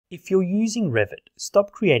If you're using Revit,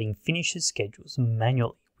 stop creating finishes schedules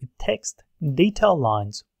manually with text, detail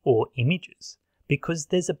lines, or images, because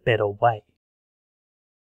there's a better way.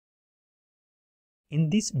 In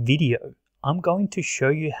this video, I'm going to show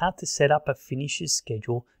you how to set up a finishes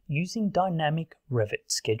schedule using dynamic Revit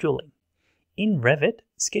scheduling. In Revit,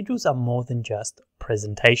 schedules are more than just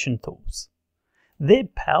presentation tools. They're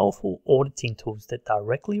powerful auditing tools that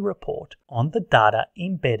directly report on the data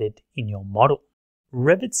embedded in your model.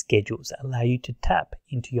 Revit schedules allow you to tap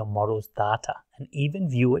into your model's data and even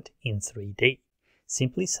view it in 3D.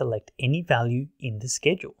 Simply select any value in the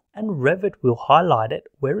schedule, and Revit will highlight it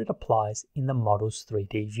where it applies in the model's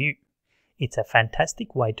 3D view. It's a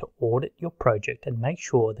fantastic way to audit your project and make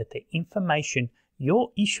sure that the information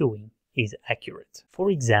you're issuing is accurate. For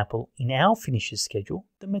example, in our finishes schedule,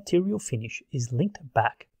 the material finish is linked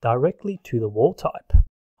back directly to the wall type.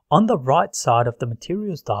 On the right side of the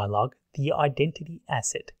materials dialog, the identity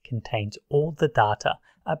asset contains all the data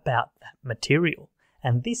about that material,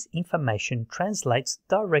 and this information translates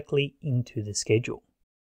directly into the schedule.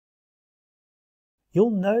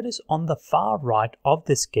 You'll notice on the far right of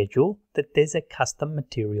the schedule that there's a custom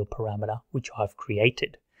material parameter which I've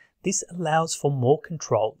created. This allows for more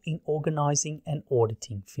control in organizing and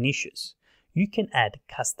auditing finishes. You can add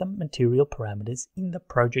custom material parameters in the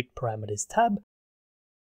Project Parameters tab.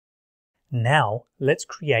 Now let's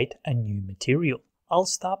create a new material. I'll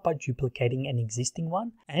start by duplicating an existing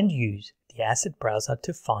one and use the asset browser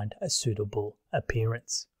to find a suitable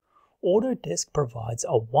appearance. Autodesk provides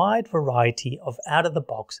a wide variety of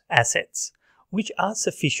out-of-the-box assets, which are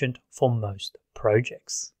sufficient for most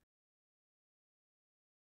projects.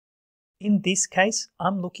 In this case,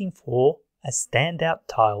 I'm looking for a standout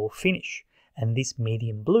tile finish, and this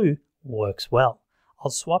medium blue works well.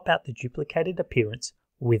 I'll swap out the duplicated appearance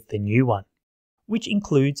with the new one, which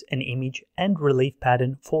includes an image and relief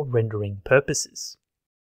pattern for rendering purposes.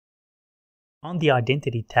 On the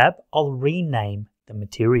Identity tab, I'll rename the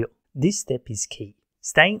material. This step is key.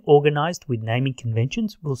 Staying organized with naming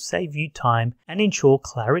conventions will save you time and ensure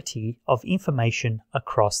clarity of information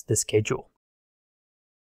across the schedule.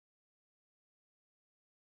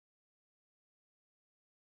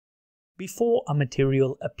 Before a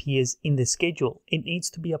material appears in the schedule, it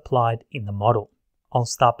needs to be applied in the model. I'll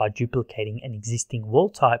start by duplicating an existing wall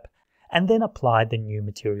type and then apply the new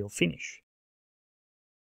material finish.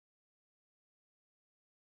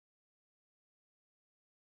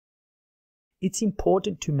 It's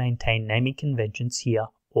important to maintain naming conventions here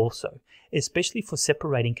also, especially for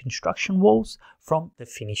separating construction walls from the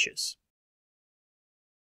finishes.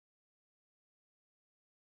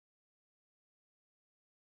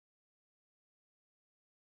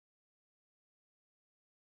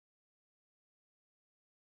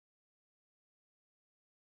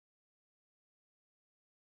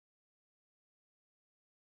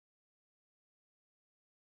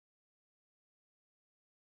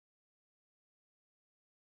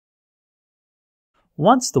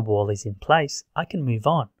 Once the wall is in place, I can move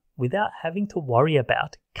on without having to worry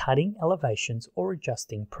about cutting elevations or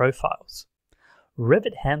adjusting profiles.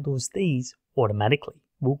 Revit handles these automatically.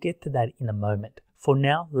 We'll get to that in a moment. For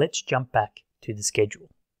now, let's jump back to the schedule.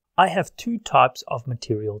 I have two types of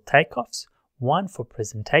material takeoffs, one for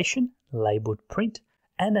presentation, labeled print,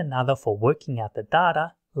 and another for working out the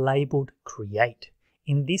data, labeled create.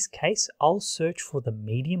 In this case, I'll search for the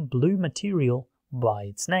medium blue material by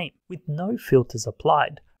its name. With no filters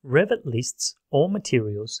applied, Revit lists all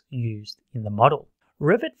materials used in the model.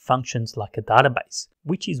 Revit functions like a database,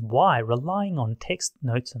 which is why relying on text,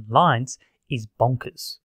 notes, and lines is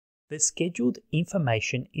bonkers. The scheduled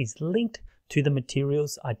information is linked to the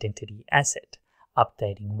material's identity asset.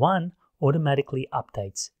 Updating one automatically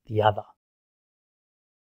updates the other.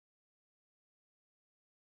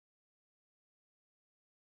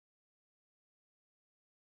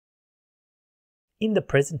 In the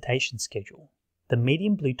presentation schedule, the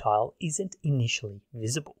medium blue tile isn't initially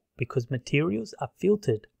visible because materials are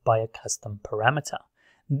filtered by a custom parameter.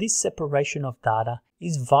 This separation of data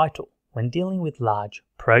is vital when dealing with large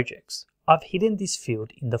projects. I've hidden this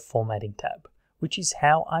field in the Formatting tab, which is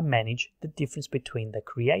how I manage the difference between the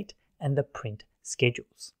Create and the Print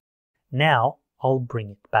schedules. Now I'll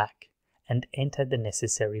bring it back and enter the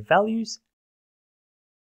necessary values.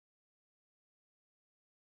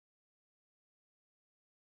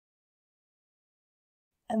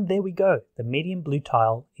 And there we go, the medium blue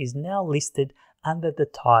tile is now listed under the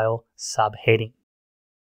tile subheading.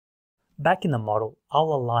 Back in the model,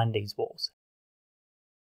 I'll align these walls.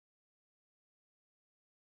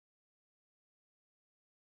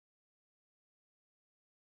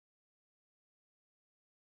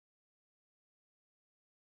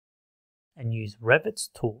 and use Revit's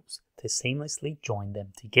tools to seamlessly join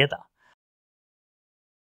them together.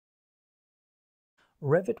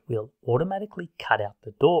 Revit will automatically cut out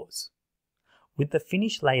the doors. With the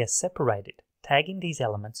finish layer separated, tagging these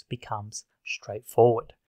elements becomes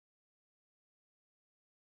straightforward.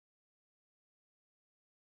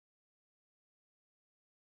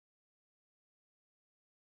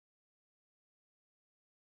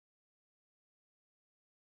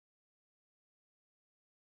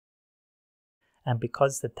 And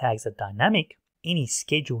because the tags are dynamic, any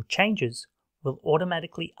schedule changes will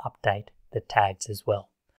automatically update the tags as well.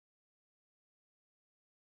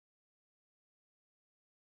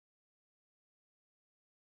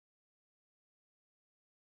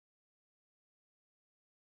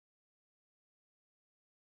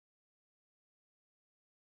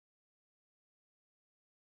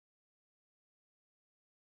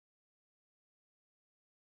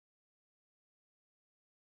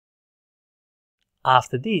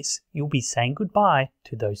 After this, you'll be saying goodbye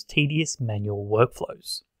to those tedious manual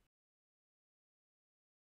workflows.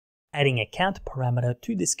 Adding a count parameter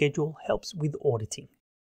to the schedule helps with auditing.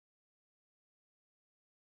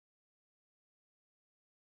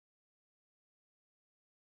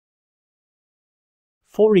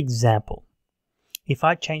 For example, if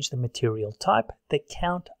I change the material type, the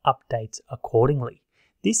count updates accordingly.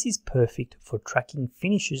 This is perfect for tracking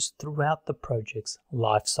finishes throughout the project's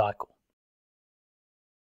life cycle.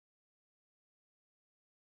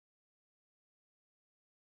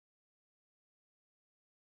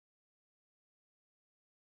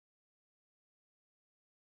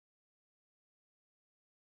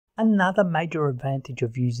 Another major advantage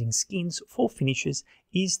of using skins for finishes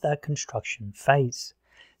is the construction phase.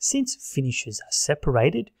 Since finishes are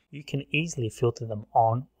separated, you can easily filter them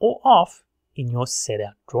on or off in your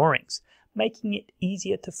set-out drawings, making it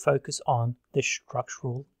easier to focus on the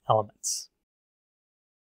structural elements.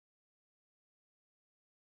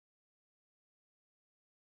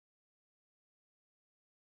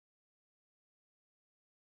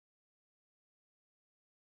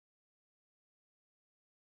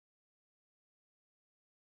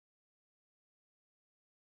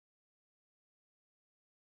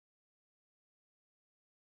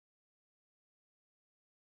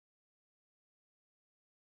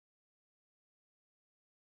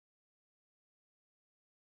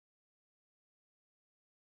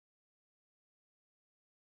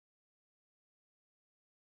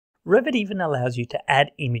 Revit even allows you to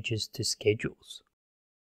add images to schedules.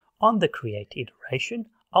 On the Create iteration,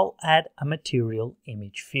 I'll add a material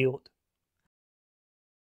image field.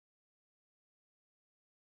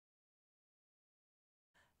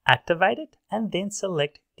 Activate it and then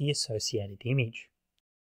select the associated image.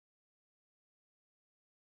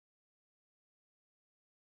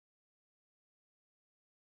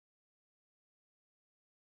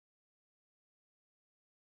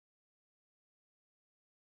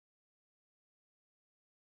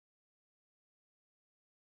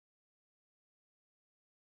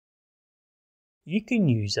 You can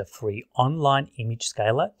use a free online image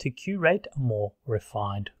scaler to curate a more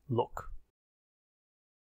refined look.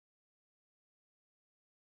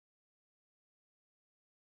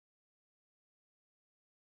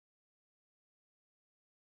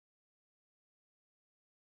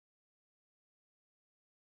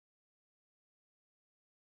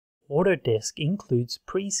 Autodesk includes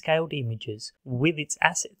pre-scaled images with its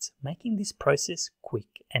assets, making this process quick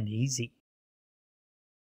and easy.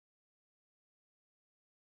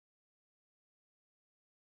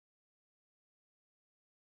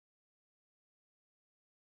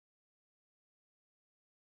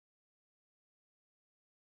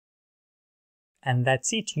 And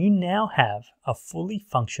that's it, you now have a fully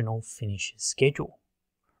functional finishes schedule,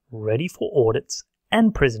 ready for audits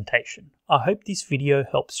and presentation. I hope this video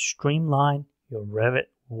helps streamline your Revit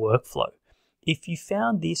workflow. If you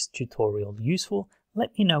found this tutorial useful,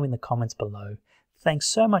 let me know in the comments below. Thanks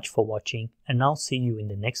so much for watching, and I'll see you in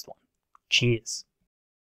the next one. Cheers!